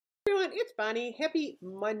everyone, it's Bonnie. Happy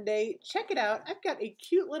Monday. Check it out. I've got a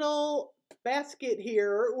cute little basket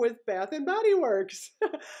here with Bath and Body Works.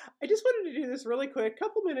 I just wanted to do this really quick,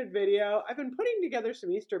 couple-minute video. I've been putting together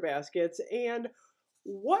some Easter baskets, and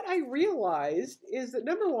what I realized is that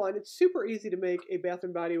number one, it's super easy to make a Bath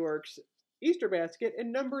and Body Works Easter basket,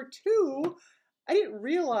 and number two, I didn't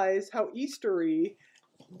realize how Eastery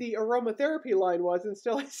the aromatherapy line was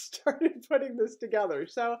until I started putting this together.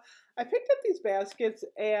 So I picked up these baskets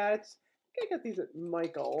I got these at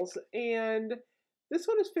Michael's, and this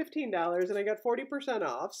one is $15 and I got 40%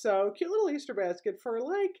 off. So cute little Easter basket for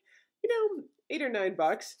like, $8 or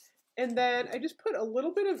 $9. And then I just put a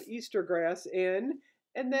little bit of Easter grass in,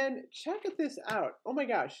 and then check this out. Oh my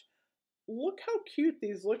gosh, look how cute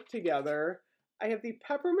these look together. I have the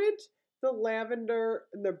peppermint, the lavender,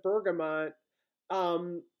 and the bergamot.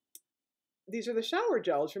 These are the shower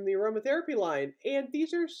gels from the aromatherapy line, and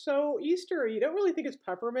these are so Eastery. You don't really think it's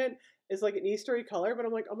peppermint is like an Eastery color, but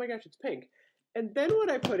I'm like, oh my gosh, it's pink. And then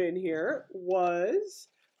what I put in here was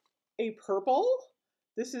a purple.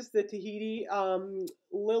 This is the Tahiti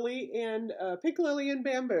lily and pink lily and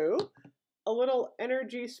bamboo, a little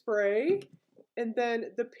energy spray, and then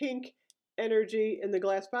the pink energy in the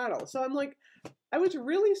glass bottle. So I'm like, I was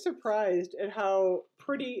really surprised at how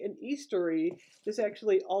pretty and Eastery this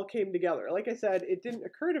actually all came together. Like I said, it didn't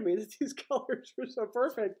occur to me that these colors were so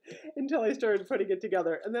perfect until I started putting it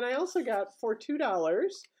together. And then I also got, for $2,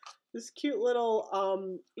 this cute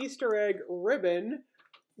little Easter egg ribbon,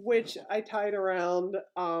 which I tied around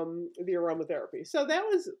the aromatherapy. So that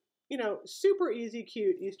was, super easy,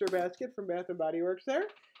 cute Easter basket from Bath & Body Works there.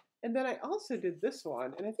 And then I also did this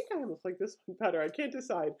one, and I think I almost like this one better. I can't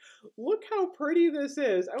decide. Look how pretty this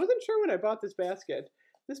is. I wasn't sure when I bought this basket.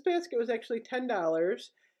 This basket was actually $10,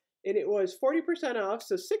 and it was 40% off,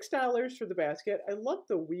 so $6 for the basket. I love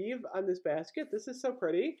the weave on this basket. This is so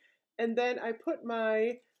pretty. And then I put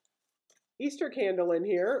my Easter candle in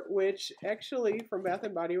here, which actually from Bath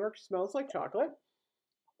 & Body Works smells like chocolate.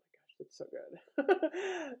 Oh my gosh, that's so good.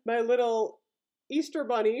 My little Easter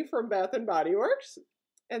bunny from Bath & Body Works.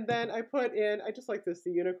 And then I put in, I just like this,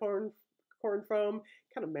 the unicorn foam,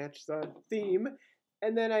 kind of matched the theme.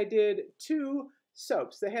 And then I did 2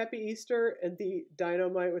 soaps, the Happy Easter and the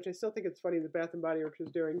Dynamite, which I still think it's funny that Bath & Body Works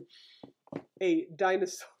is doing a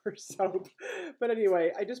dinosaur soap. But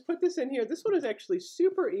anyway, I just put this in here. This one is actually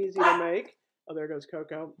super easy to make. Oh, there goes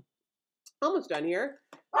Coco. Almost done here.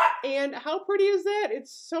 And how pretty is that?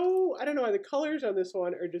 It's so, I don't know why the colors on this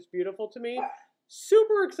one are just beautiful to me.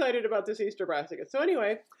 Super excited about this Easter basket. So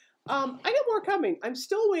anyway, I got more coming. I'm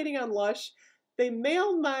still waiting on Lush. They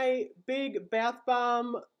mailed my big bath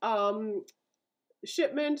bomb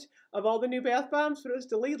shipment of all the new bath bombs, but it was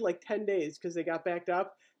delayed like 10 days because they got backed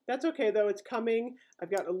up. That's okay though, it's coming.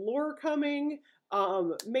 I've got Allure coming,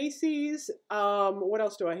 Macy's, what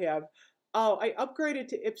else do I have? Oh, I upgraded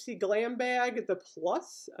to Ipsy Glam Bag, the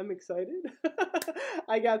Plus. I'm excited.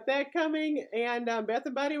 I got that coming, and Bath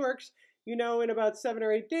 & Body Works, in about 7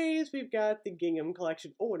 or 8 days, we've got the Gingham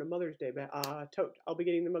collection. Oh, and a Mother's Day tote. I'll be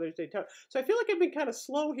getting the Mother's Day tote. So I feel like I've been kind of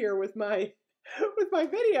slow here with my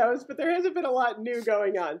videos, but there hasn't been a lot new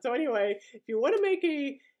going on. So anyway, if you want to make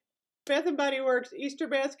a Bath & Body Works Easter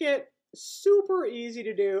basket, super easy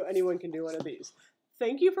to do. Anyone can do one of these.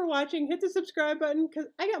 Thank you for watching. Hit the subscribe button because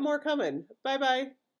I got more coming. Bye-bye.